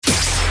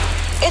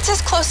It's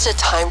as close to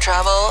time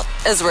travel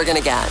as we're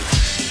gonna get.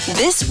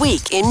 This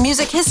Week in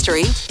Music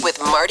History with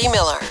Marty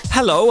Miller.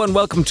 Hello and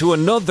welcome to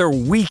another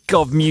week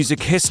of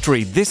music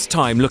history, this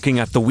time looking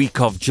at the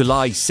week of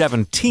July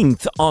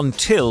 17th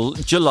until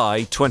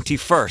July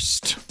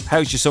 21st.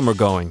 How's your summer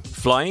going?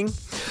 Flying?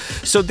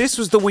 So this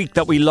was the week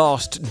that we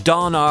lost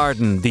Don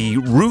Arden, the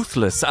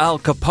ruthless Al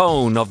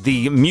Capone of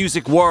the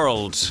music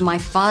world. My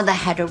father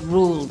had a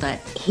rule that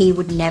he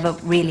would never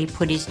really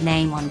put his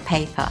name on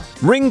paper.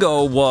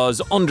 Ringo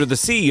was under the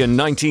sea in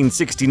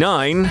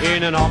 1969.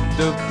 In an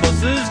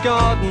octopus's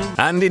garden.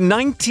 And in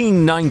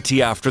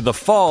 1990, after the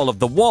fall of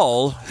the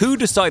wall, who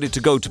decided to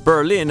go to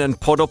Berlin and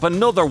put up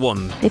another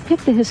one? They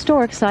picked the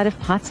historic site of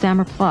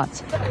Potsdamer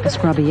Platz, a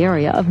scrubby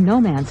area of no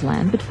man's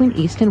land between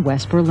East and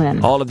West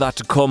Berlin. All of that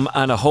to come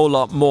and a whole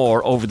lot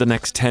more over the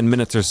next 10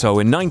 minutes or so.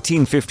 In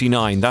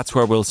 1959, that's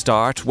where we'll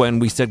start, when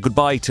we said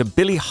goodbye to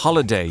Billie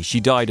Holiday. She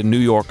died in New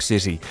York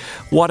City.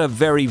 What a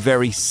very,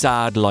 very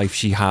sad life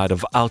she had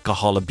of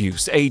alcohol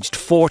abuse. Aged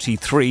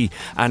 43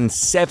 and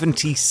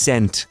 70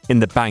 cents in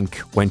the bank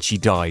when she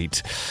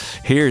died.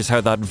 Here's how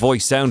that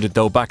voice sounded,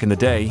 though, back in the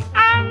day.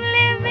 I'm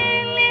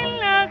living in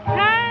a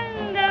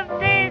kind of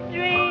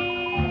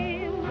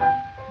daydream.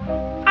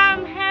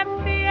 I'm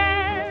happy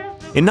as...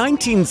 In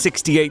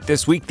 1968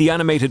 this week, the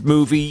animated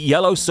movie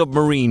Yellow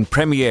Submarine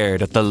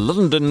premiered at the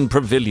London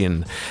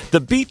Pavilion. The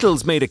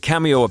Beatles made a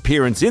cameo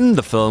appearance in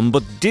the film,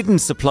 but didn't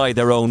supply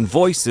their own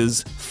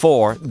voices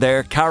for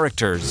their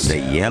characters. The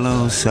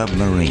Yellow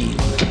Submarine.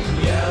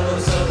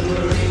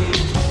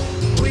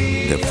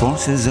 The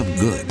forces of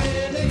good.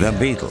 The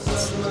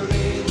Beatles.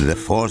 The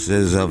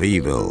forces of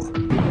evil.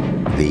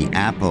 The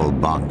Apple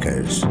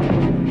Bonkers.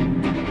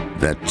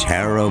 The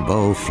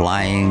terrible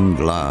flying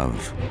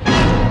glove.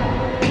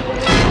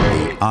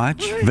 The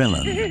arch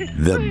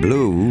villain. The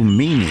blue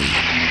meanie.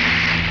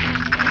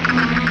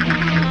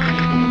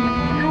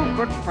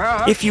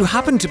 If you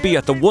happen to be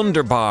at the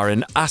Wonder Bar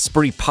in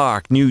Asbury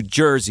Park, New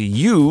Jersey,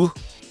 you,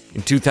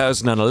 in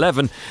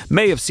 2011,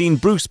 may have seen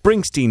Bruce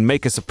Springsteen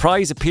make a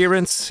surprise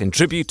appearance in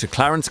tribute to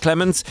Clarence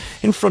Clemens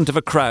in front of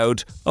a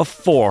crowd of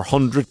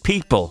 400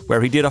 people,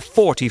 where he did a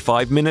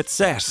 45-minute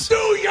set. Do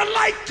you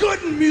like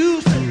good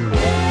music?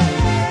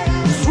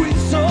 Sweet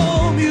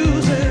soul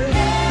music.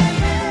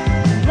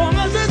 Long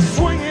as it's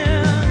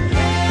swinging.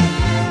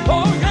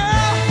 Oh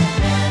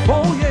yeah.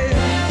 Oh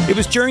yeah. It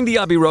was during the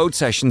Abbey Road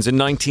sessions in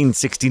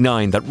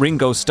 1969 that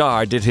Ringo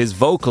Starr did his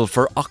vocal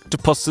for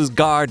Octopus's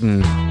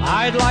Garden.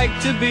 I'd like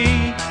to be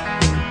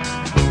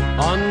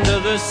under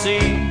the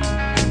sea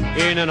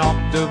in an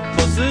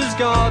octopus's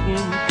garden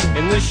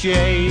in the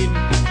shade.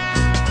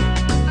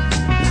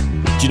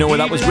 Do you know where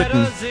that was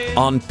written?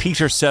 On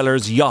Peter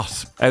Sellers'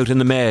 yacht out in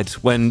the Med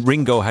when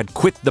Ringo had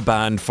quit the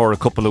band for a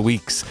couple of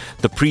weeks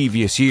the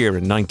previous year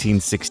in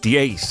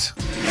 1968.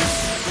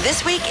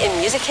 This Week in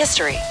Music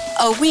History.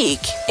 A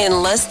week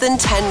in less than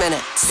 10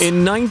 minutes.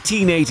 In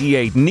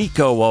 1988,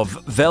 Nico of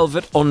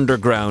Velvet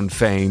Underground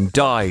fame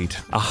died.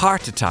 A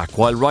heart attack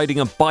while riding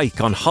a bike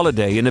on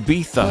holiday in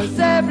Ibiza. 'Cause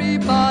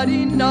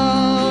everybody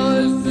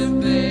knows the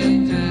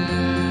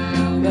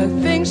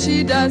things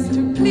she does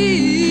to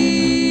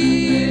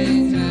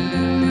please.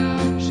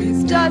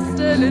 She's just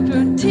a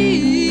little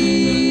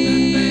tease.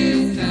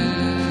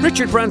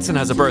 Richard Branson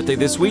has a birthday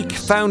this week.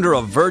 Founder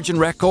of Virgin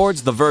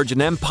Records, the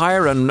Virgin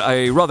Empire, and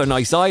a rather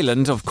nice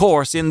island, of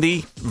course, in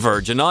the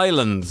Virgin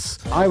Islands.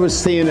 I was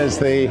seen as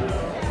the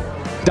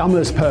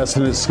dumbest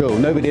person at school.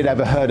 Nobody had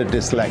ever heard of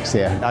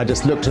dyslexia. I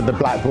just looked at the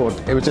blackboard.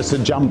 It was just a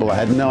jumble. I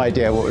had no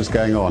idea what was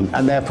going on.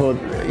 And therefore,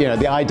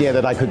 the idea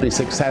that I could be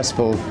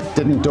successful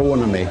didn't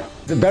dawn on me.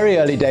 The very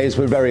early days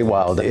were very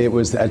wild. It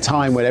was a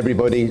time when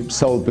everybody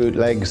sold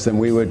bootlegs, and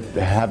we would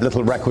have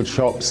little record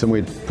shops and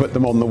we'd put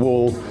them on the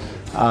wall.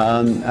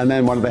 And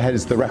then one of the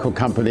heads of the record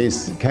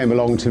companies came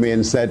along to me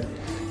and said,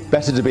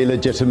 better to be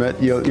legitimate,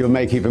 you'll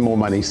make even more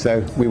money.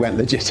 So we went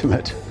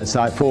legitimate.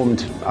 So I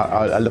formed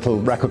a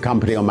little record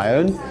company on my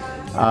own.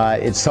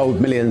 It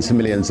sold millions and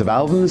millions of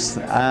albums.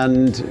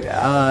 And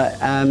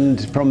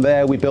from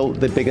there we built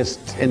the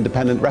biggest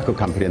independent record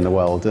company in the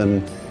world.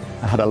 And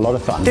I had a lot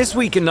of fun. This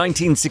week in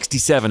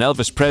 1967,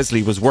 Elvis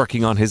Presley was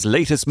working on his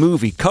latest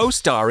movie,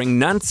 co-starring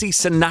Nancy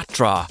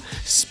Sinatra,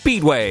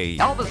 Speedway.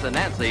 Elvis and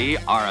Nancy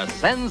are a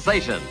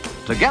sensation.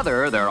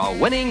 Together, they're a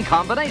winning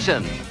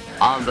combination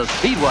on the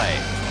Speedway.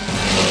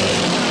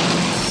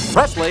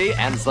 Presley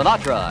and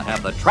Sinatra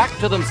have the track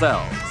to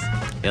themselves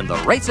in the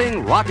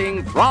racing,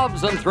 rocking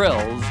throbs and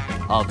thrills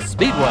of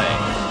Speedway.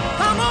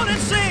 Come on and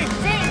sing,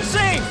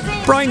 sing.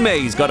 Brian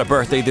May's got a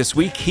birthday this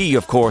week. He,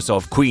 of course,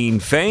 of Queen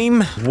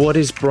fame. What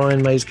is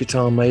Brian May's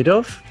guitar made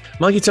of?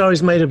 My guitar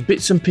is made of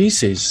bits and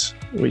pieces,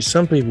 which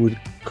some people would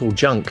call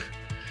junk.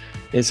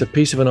 It's a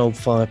piece of an old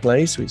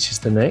fireplace, which is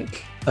the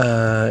neck.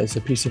 It's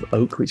a piece of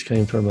oak, which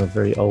came from a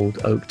very old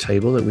oak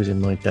table that was in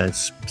my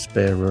dad's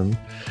spare room.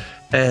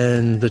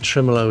 And the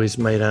tremolo is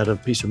made out of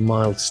a piece of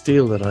mild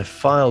steel that I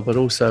filed, but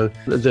also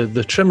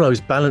the tremolo is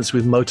balanced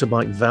with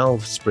motorbike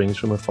valve springs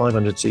from a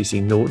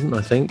 500cc Norton,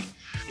 I think.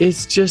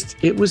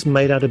 It was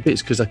made out of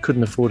bits because I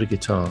couldn't afford a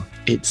guitar.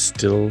 It's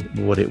still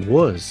what it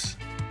was.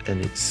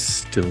 and it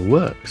still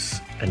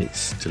works, and it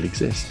still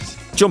exists.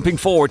 Jumping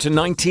forward to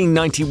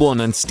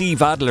 1991, and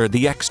Steve Adler,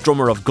 the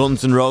ex-drummer of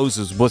Guns N'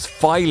 Roses, was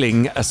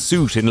filing a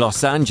suit in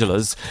Los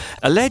Angeles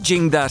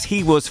alleging that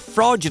he was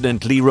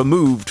fraudulently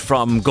removed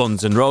from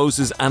Guns N'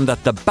 Roses and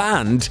that the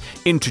band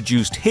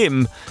introduced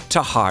him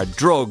to hard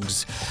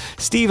drugs.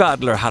 Steve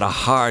Adler had a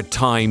hard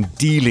time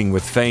dealing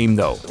with fame,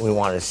 though. We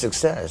wanted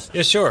success.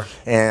 Yeah, sure.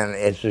 And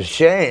it's a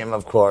shame,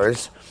 of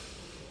course,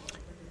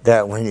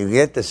 that when you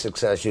get the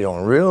success, you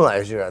don't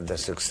realize you have the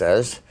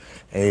success,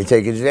 and you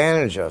take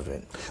advantage of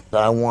it.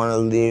 I want to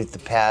leave the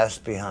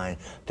past behind.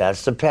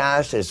 That's the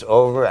past. It's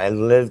over. I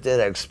lived it.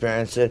 I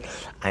experienced it.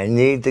 I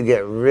need to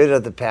get rid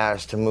of the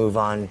past to move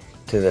on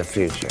to the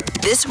future.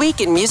 This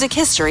Week in Music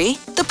History,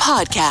 the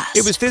podcast.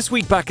 It was this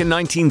week back in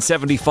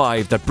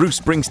 1975 that Bruce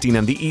Springsteen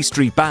and the E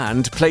Street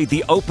Band played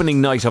the opening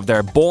night of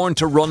their Born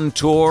to Run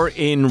tour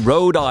in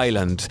Rhode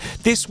Island.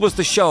 This was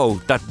the show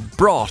that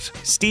brought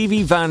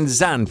Stevie Van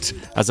Zandt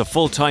as a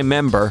full-time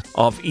member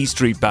of E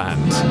Street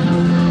Band.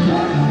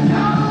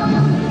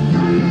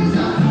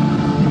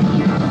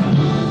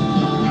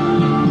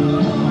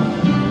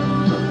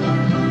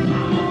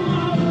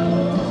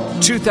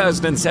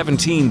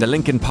 2017, the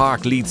Linkin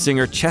Park lead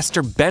singer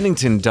Chester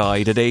Bennington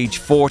died at age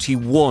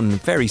 41.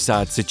 Very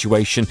sad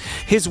situation.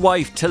 His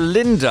wife,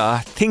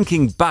 Talinda,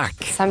 thinking back.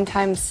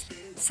 Sometimes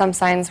some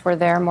signs were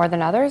there more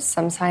than others.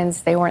 Some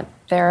signs they weren't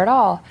there at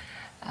all.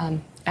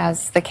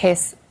 As the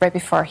case right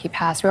before he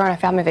passed, we were on a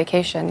family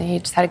vacation. He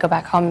just had to go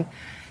back home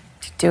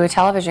to do a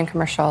television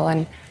commercial,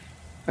 and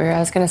I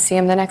was going to see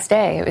him the next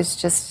day. It was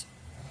just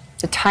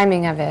the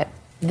timing of it.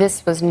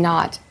 This was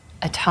not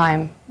a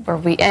time where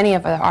any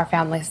of our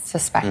families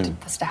suspected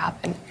this to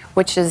happen,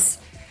 which is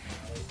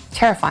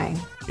terrifying.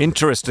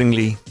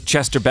 Interestingly,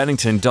 Chester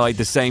Bennington died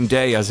the same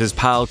day as his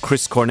pal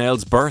Chris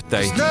Cornell's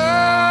birthday.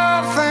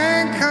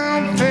 Nothing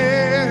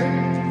compared,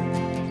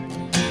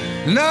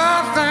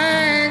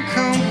 nothing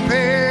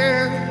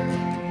compared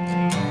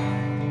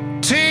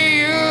to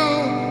you.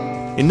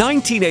 In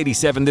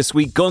 1987, this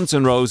week, Guns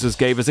N' Roses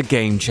gave us a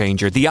game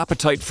changer, the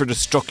Appetite for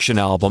Destruction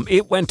album.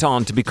 It went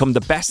on to become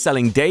the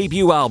best-selling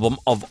debut album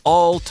of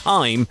all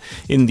time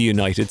in the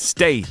United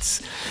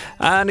States.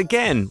 And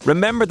again,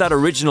 remember that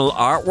original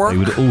artwork? They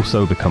would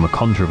also become a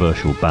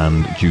controversial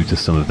band due to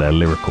some of their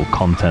lyrical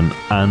content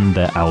and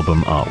their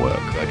album artwork.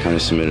 I kind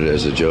of submitted it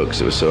as a joke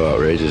because it was so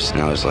outrageous.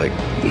 And I was like,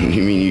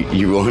 you mean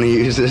you want to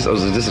use this? I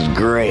was like, this is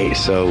great.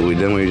 So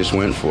then we just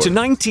went for it. To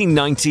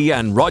 1990,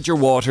 and Roger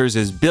Waters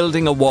is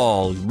building a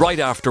wall right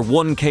after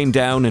one came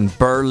down in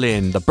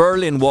Berlin. The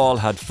Berlin Wall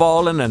had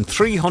fallen and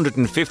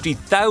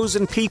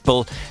 350,000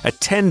 people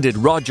attended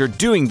Roger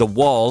doing the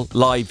Wall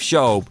live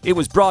show. It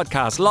was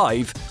broadcast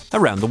live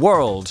around the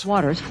world.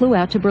 Waters flew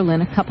out to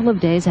Berlin a couple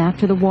of days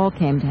after the wall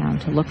came down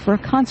to look for a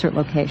concert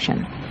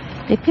location.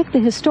 They picked the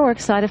historic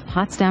site of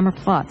Potsdamer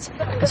Platz,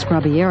 a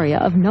scrubby area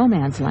of no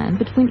man's land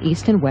between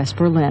East and West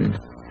Berlin.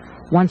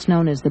 Once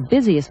known as the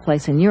busiest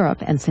place in Europe,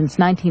 and since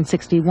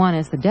 1961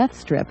 as the Death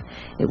Strip,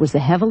 it was the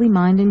heavily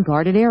mined and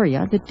guarded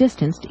area that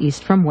distanced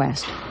East from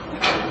West.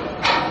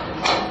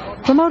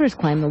 Promoters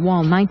claim the Wall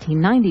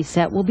 1990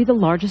 set will be the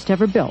largest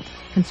ever built.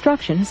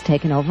 Construction has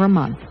taken over a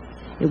month.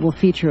 It will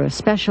feature a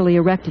specially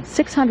erected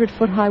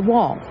 600-foot-high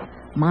wall.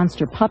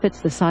 Monster puppets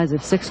the size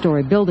of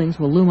 6-story buildings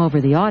will loom over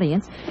the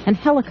audience, and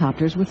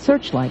helicopters with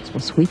searchlights will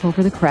sweep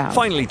over the crowd.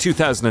 Finally,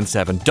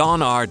 2007,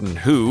 Don Arden,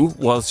 who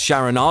was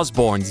Sharon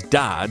Osbourne's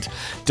dad,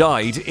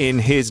 died in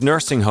his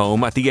nursing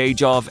home at the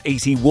age of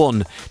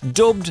 81.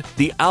 Dubbed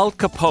the Al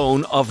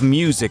Capone of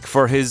music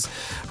for his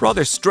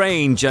rather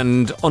strange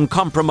and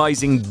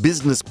uncompromising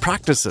business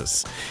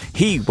practices.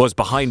 He was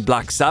behind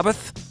Black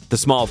Sabbath, The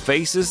Small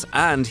Faces,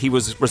 and he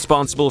was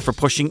responsible for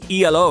pushing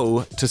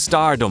ELO to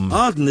stardom.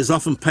 Arden is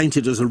often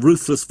painted as a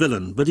ruthless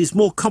villain, but he's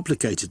more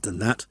complicated than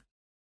that.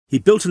 He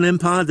built an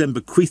empire, then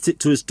bequeathed it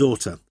to his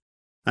daughter,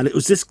 and it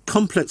was this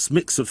complex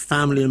mix of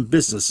family and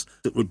business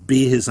that would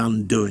be his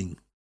undoing.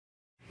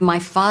 My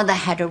father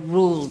had a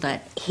rule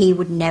that he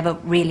would never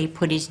really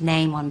put his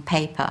name on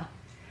paper.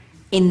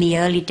 In the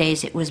early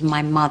days, it was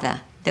my mother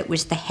that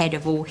was the head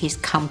of all his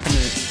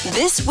companies.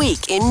 This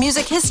Week in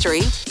Music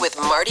History with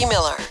Marty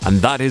Miller. And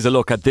that is a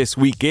look at This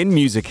Week in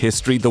Music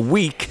History, the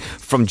week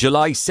from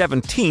July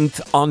 17th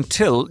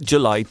until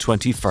July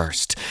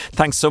 21st.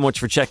 Thanks so much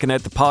for checking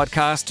out the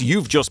podcast.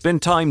 You've just been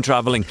time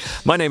travelling.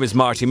 My name is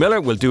Marty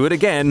Miller. We'll do it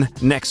again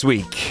next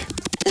week.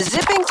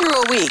 Zipping through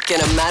a week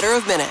in a matter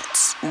of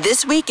minutes.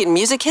 This Week in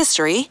Music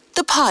History,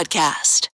 the podcast.